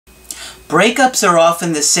Breakups are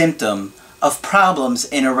often the symptom of problems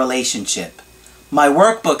in a relationship. My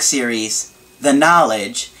workbook series, The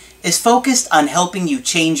Knowledge, is focused on helping you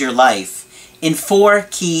change your life in 4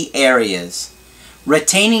 key areas: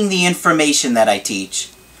 retaining the information that I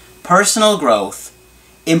teach, personal growth,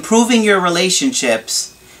 improving your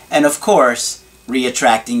relationships, and of course,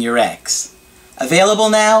 re-attracting your ex. Available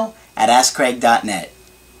now at AskCraig.net.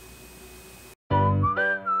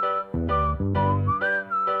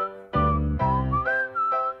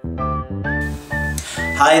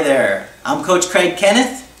 Hi there, I'm Coach Craig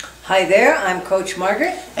Kenneth. Hi there, I'm Coach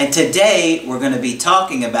Margaret. And today we're going to be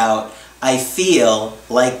talking about I feel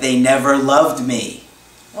like they never loved me.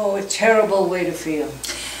 Oh, a terrible way to feel.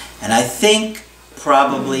 And I think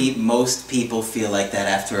probably most people feel like that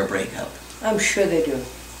after a breakup. I'm sure they do.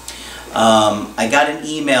 I got an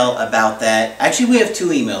email about that. Actually, we have 2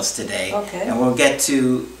 emails today. Okay. And we'll get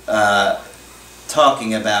to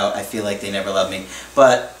talking about I feel like they never loved me.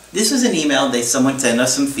 But this was an email. Someone sent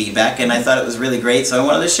us some feedback, and I thought it was really great, so I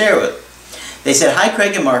wanted to share it. They said, "Hi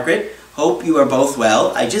Craig and Margaret. Hope you are both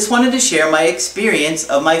well. I just wanted to share my experience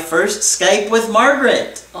of my first Skype with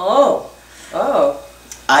Margaret. Oh.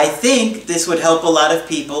 I think this would help a lot of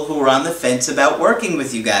people who are on the fence about working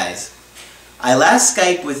with you guys. I last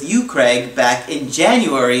Skyped with you, Craig, back in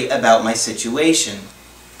January about my situation.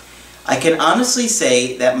 I can honestly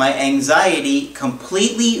say that my anxiety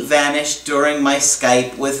completely vanished during my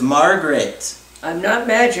Skype with Margaret." I'm not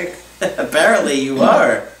magic. Apparently you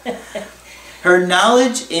are. "Her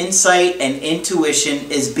knowledge, insight, and intuition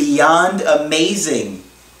is beyond amazing.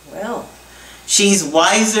 Well. She's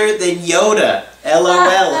wiser than Yoda.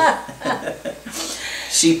 LOL.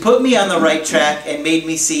 She put me on the right track and made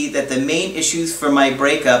me see that the main issues for my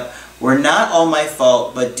breakup were not all my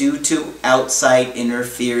fault, but due to outside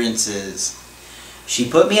interferences. She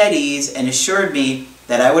put me at ease and assured me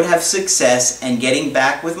that I would have success in getting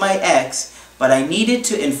back with my ex, but I needed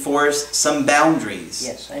to enforce some boundaries.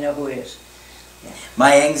 Yes, I know who it is. Yeah.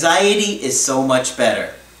 My anxiety is so much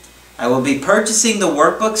better. I will be purchasing the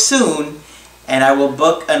workbook soon, and I will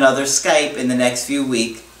book another Skype in the next few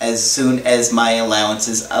weeks as soon as my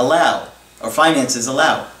allowances allow, or finances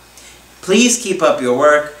allow. Please keep up your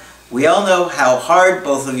work. We all know how hard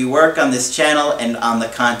both of you work on this channel and on the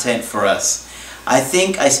content for us. I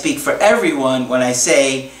think I speak for everyone when I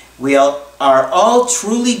say we are all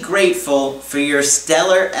truly grateful for your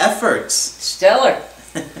stellar efforts. Stellar.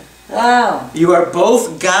 Wow. You are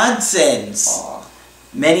both godsends. Aw.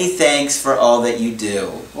 Many thanks for all that you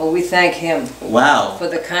do." Well, we thank him. Wow. For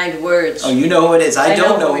the kind words. Oh, you know who it is. I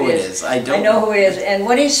don't know who it is. I know who it is. And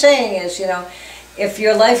what he's saying is, you know, if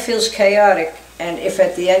your life feels chaotic, and if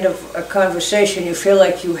at the end of a conversation you feel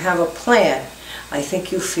like you have a plan, I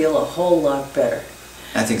think you feel a whole lot better.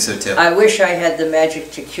 I think so too. I wish I had the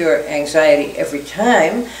magic to cure anxiety every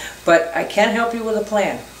time, but I can't help you with a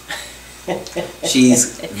plan.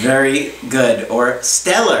 She's very good, or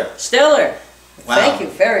stellar. Stellar. Wow. Thank you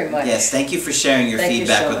very much. Yes, thank you for sharing your Thank you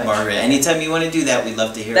feedback so with much. Margaret. Anytime you want to do that, we'd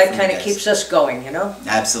love to hear from That you kind of guys. keeps us going, you know?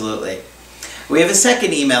 Absolutely. We have a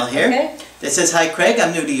second email here. Okay. That says, "Hi Craig,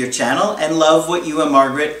 I'm new to your channel and love what you and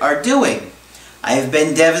Margaret are doing. I have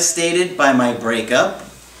been devastated by my breakup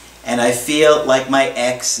and I feel like my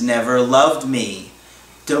ex never loved me.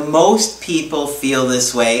 Do most people feel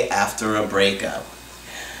this way after a breakup?"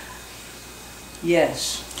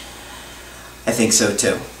 Yes. I think so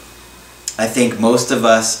too. I think most of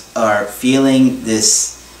us are feeling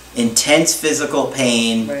this intense physical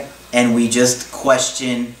pain, Right. and we just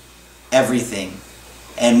question everything.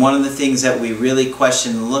 And one of the things that we really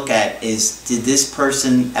question and look at is, did this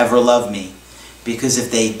person ever love me? Because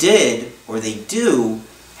if they did, or they do,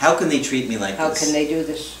 how can they treat me like How this? can they do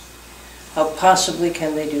this? How possibly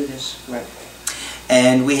can they do this? Right.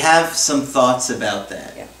 And we have some thoughts about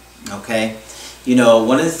that. Yeah. Okay? You know,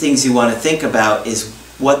 one of the things you want to think about is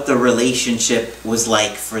what the relationship was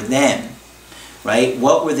like for them. Right?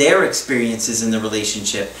 What were their experiences in the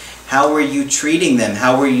relationship? How were you treating them?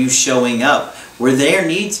 How were you showing up? Were their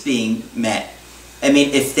needs being met? I mean,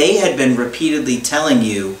 if they had been repeatedly telling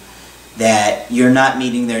you that you're not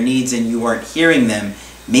meeting their needs and you weren't hearing them,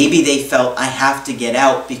 maybe they felt, I have to get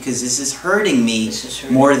out because this is hurting me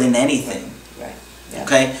more than anything. Right. Yeah.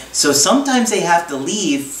 Okay? So sometimes they have to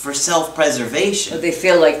leave for self-preservation. They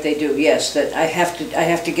feel like they do, yes, that I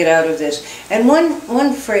have to get out of this. And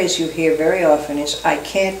one phrase you hear very often is, "I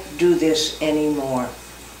can't do this anymore."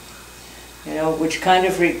 You know, which kind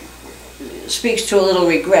of speaks to a little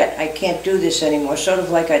regret. I can't do this anymore, sort of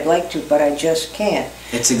like I'd like to, but I just can't.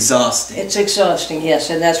 It's exhausting. It's exhausting, yes,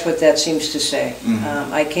 and that's what that seems to say.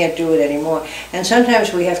 Mm-hmm. I can't do it anymore. And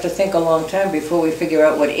sometimes we have to think a long time before we figure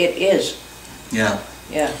out what it is. Yeah.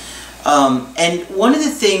 Yeah. And one of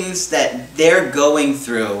the things that they're going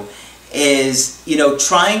through is,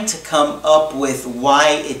 trying to come up with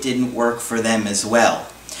why it didn't work for them as well.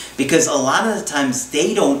 Because a lot of the times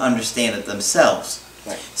they don't understand it themselves.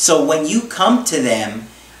 Right. So when you come to them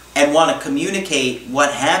and want to communicate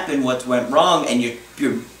what happened, what went wrong, and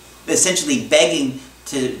you're essentially begging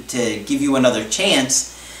to give you another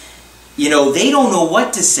chance, they don't know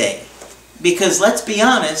what to say. Because let's be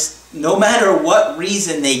honest, no matter what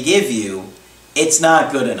reason they give you, it's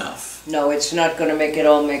not good enough. No, it's not going to make it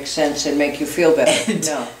all make sense and make you feel better.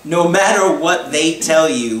 And no matter what they tell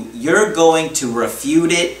you, you're going to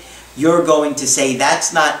refute it. You're going to say,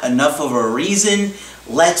 that's not enough of a reason.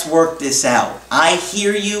 Let's work this out. I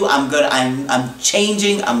hear you. I'm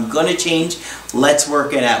changing. I'm going to change. Let's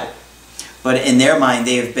work it out. But in their mind,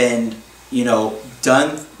 they have been,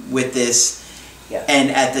 done with this. Yeah.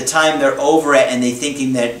 And at the time they're over it and they're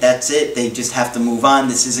thinking that that's it, they just have to move on,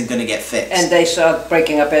 this isn't going to get fixed. And they saw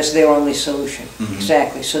breaking up as their only solution. Mm-hmm.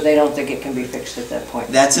 Exactly, so they don't think it can be fixed at that point.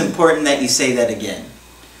 That's important that you say that again.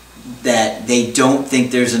 That they don't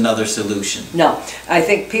think there's another solution. No, I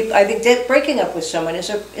think that breaking up with someone is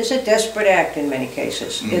a desperate act in many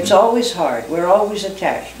cases. Mm-hmm. It's always hard. We're always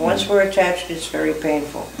attached. Once we're attached, it's very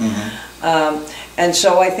painful. Mm-hmm. And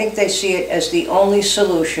so I think they see it as the only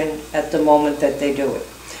solution at the moment that they do it.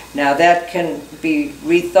 Now that can be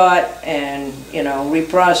rethought and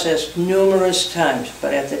reprocessed numerous times,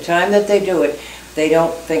 but at the time that they do it, they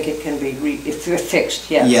don't think it can be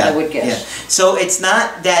fixed. Yeah, I would guess. Yeah. So it's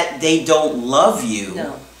not that they don't love you.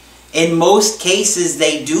 No. In most cases,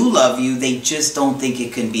 they do love you. They just don't think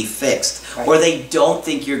it can be fixed, Right. or they don't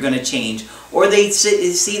think you're going to change, or they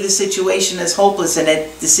see the situation as hopeless and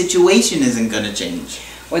that the situation isn't going to change.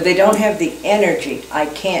 Or they don't have the energy, I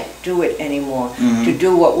can't do it anymore, to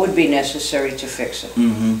do what would be necessary to fix it.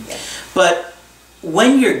 Mm-hmm. Yeah. But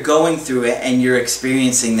when you're going through it and you're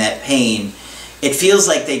experiencing that pain, it feels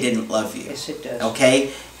like they didn't love you. Yes, it does.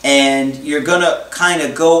 Okay? And you're going to kind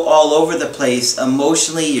of go all over the place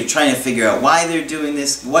emotionally. You're trying to figure out why they're doing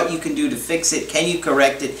this, what you can do to fix it, can you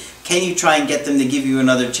correct it, can you try and get them to give you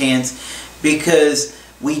another chance? Because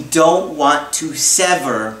we don't want to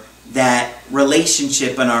sever that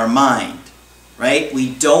relationship in our mind, right?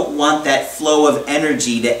 We don't want that flow of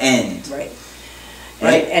energy to end. Right.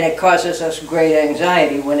 Right? And it causes us great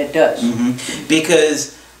anxiety when it does. Mm-hmm.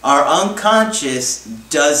 Because our unconscious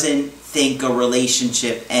doesn't think a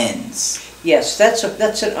relationship ends. Yes, that's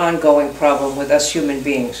an ongoing problem with us human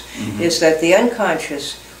beings, is that the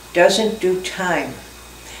unconscious doesn't do time.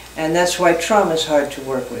 And that's why trauma is hard to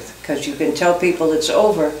work with, because you can tell people it's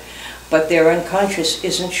over, but their unconscious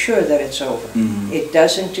isn't sure that it's over. It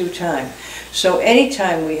doesn't do time. So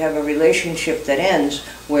anytime we have a relationship that ends,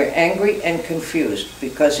 we're angry and confused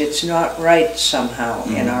because it's not right somehow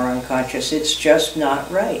in our unconscious. It's just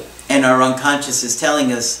not right. And our unconscious is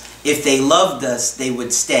telling us if they loved us, they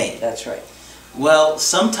would stay. That's right. Well,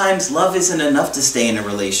 sometimes love isn't enough to stay in a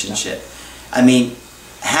relationship. No. I mean,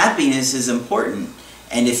 happiness is important.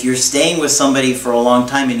 And if you're staying with somebody for a long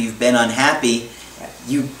time and you've been unhappy,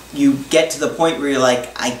 you get to the point where you're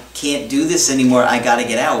like, I can't do this anymore, I gotta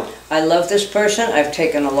get out. I love this person, I've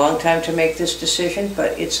taken a long time to make this decision,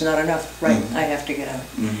 but it's not enough, right? I have to get out.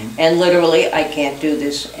 And literally, I can't do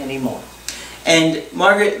this anymore. And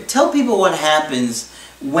Margaret, tell people what happens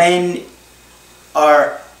when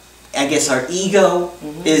our ego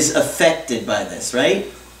is affected by this, right?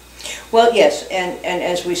 Well, yes, and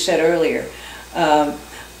as we said earlier,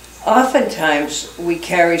 oftentimes we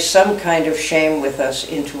carry some kind of shame with us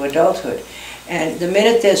into adulthood. And the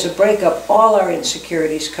minute there's a breakup, all our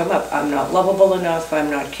insecurities come up. I'm not lovable enough, I'm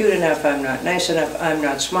not cute enough, I'm not nice enough, I'm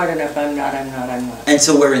not smart enough, I'm not. And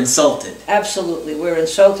so we're insulted. Absolutely, we're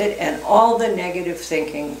insulted, and all the negative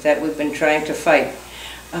thinking that we've been trying to fight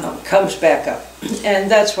comes back up. And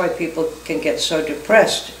that's why people can get so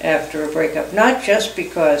depressed after a breakup. Not just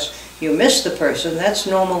because you miss the person, that's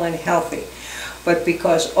normal and healthy, but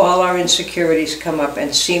because all our insecurities come up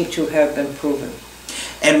and seem to have been proven.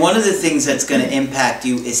 And one of the things that's going to impact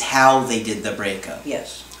you is how they did the breakup.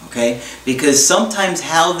 Yes. Okay? Because sometimes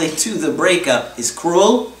how they do the breakup is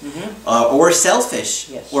cruel or selfish,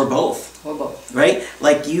 yes, or both. Or both. Right?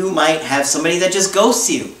 Like you might have somebody that just ghosts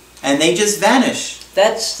you and they just vanish.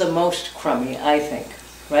 That's the most crummy, I think,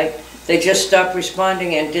 right? They just stop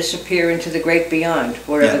responding and disappear into the great beyond,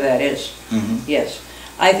 wherever that is. Yes.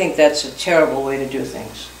 I think that's a terrible way to do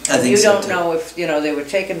things. I think you so, don't too. know if, they were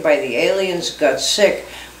taken by the aliens, got sick,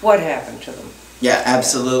 what happened to them? Yeah,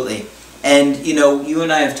 absolutely. And, you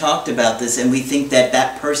and I have talked about this, and we think that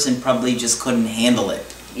that person probably just couldn't handle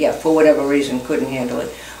it. Yeah, for whatever reason, couldn't handle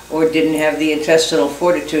it, or didn't have the intestinal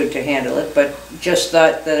fortitude to handle it, but just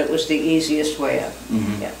thought that it was the easiest way out.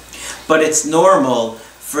 Mm-hmm. Yeah. But it's normal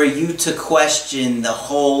for you to question the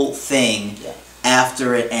whole thing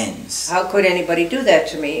after it ends. How could anybody do that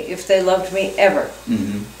to me if they loved me ever?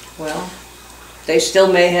 Mm-hmm. Well, they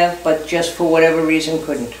still may have, but just for whatever reason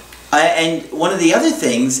couldn't. And one of the other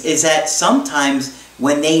things is that sometimes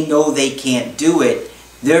when they know they can't do it,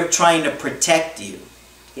 they're trying to protect you.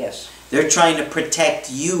 Yes. They're trying to protect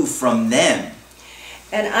you from them.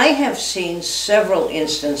 And I have seen several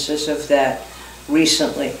instances of that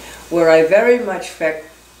recently, where I very much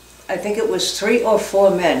I think it was 3 or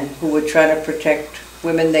 4 men who were trying to protect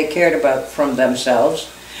women they cared about from themselves,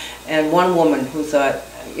 and one woman who thought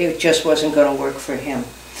it just wasn't going to work for him.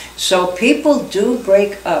 So people do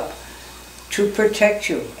break up to protect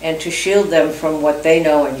you and to shield them from what they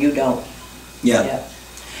know and you don't. Yeah.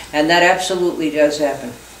 And that absolutely does happen.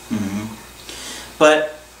 Mm-hmm.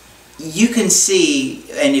 But you can see,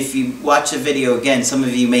 and if you watch a video again, some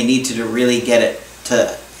of you may need to really get it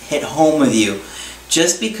to hit home with you.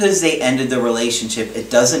 Just because they ended the relationship, it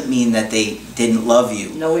doesn't mean that they didn't love you.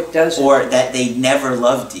 No, it doesn't. Or that they never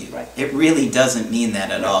loved you. Right. It really doesn't mean that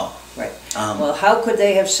at all. Right. Well, how could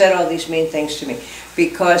they have said all these mean things to me?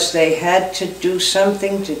 Because they had to do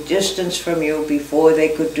something to distance from you before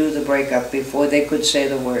they could do the breakup, before they could say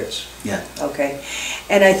the words. Yeah. Okay?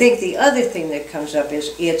 And I think the other thing that comes up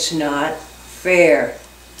is it's not fair.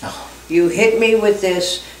 Oh. You hit me with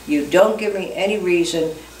this, you don't give me any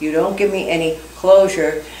reason, you don't give me any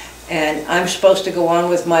closure, and I'm supposed to go on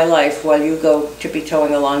with my life while you go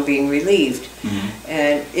tippy-toeing along being relieved. Mm-hmm.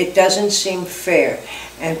 And it doesn't seem fair.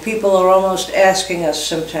 And people are almost asking us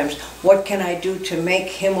sometimes, what can I do to make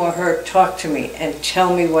him or her talk to me and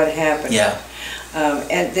tell me what happened? Yeah.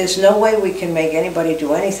 And there's no way we can make anybody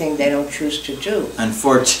do anything they don't choose to do.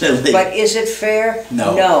 Unfortunately. But is it fair?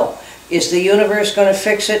 No. No. Is the universe going to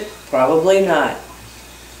fix it? Probably not.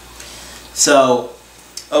 So,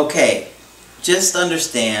 okay, just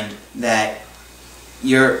understand that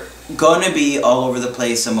you're going to be all over the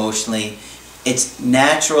place emotionally. It's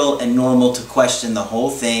natural and normal to question the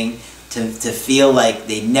whole thing, to feel like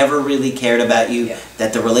they never really cared about you,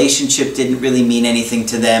 that the relationship didn't really mean anything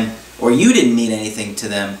to them, or you didn't mean anything to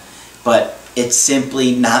them, but it's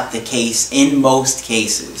simply not the case in most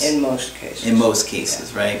cases. In most cases. In most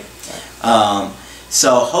cases, right?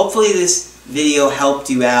 So hopefully this video helped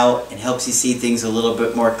you out and helps you see things a little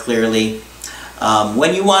bit more clearly.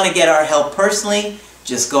 When you want to get our help personally,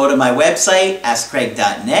 just go to my website,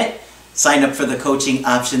 AskCraig.net. Sign up for the coaching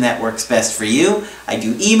option that works best for you. I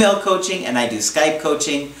do email coaching and I do Skype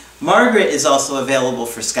coaching. Margaret is also available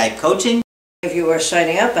for Skype coaching. If you are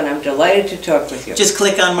signing up, and I'm delighted to talk with you. Just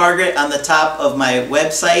click on Margaret on the top of my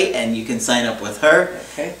website and you can sign up with her.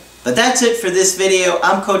 Okay. But that's it for this video.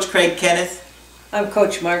 I'm Coach Craig Kenneth. I'm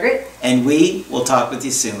Coach Margaret. And we will talk with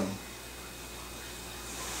you soon.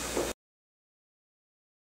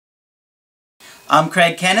 I'm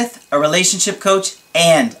Craig Kenneth, a relationship coach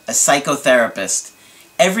and a psychotherapist.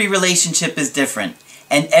 Every relationship is different,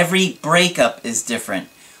 and every breakup is different.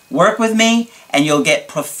 Work with me, and you'll get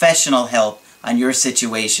professional help on your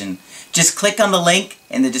situation. Just click on the link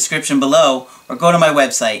in the description below, or go to my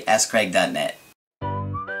website, AskCraig.net.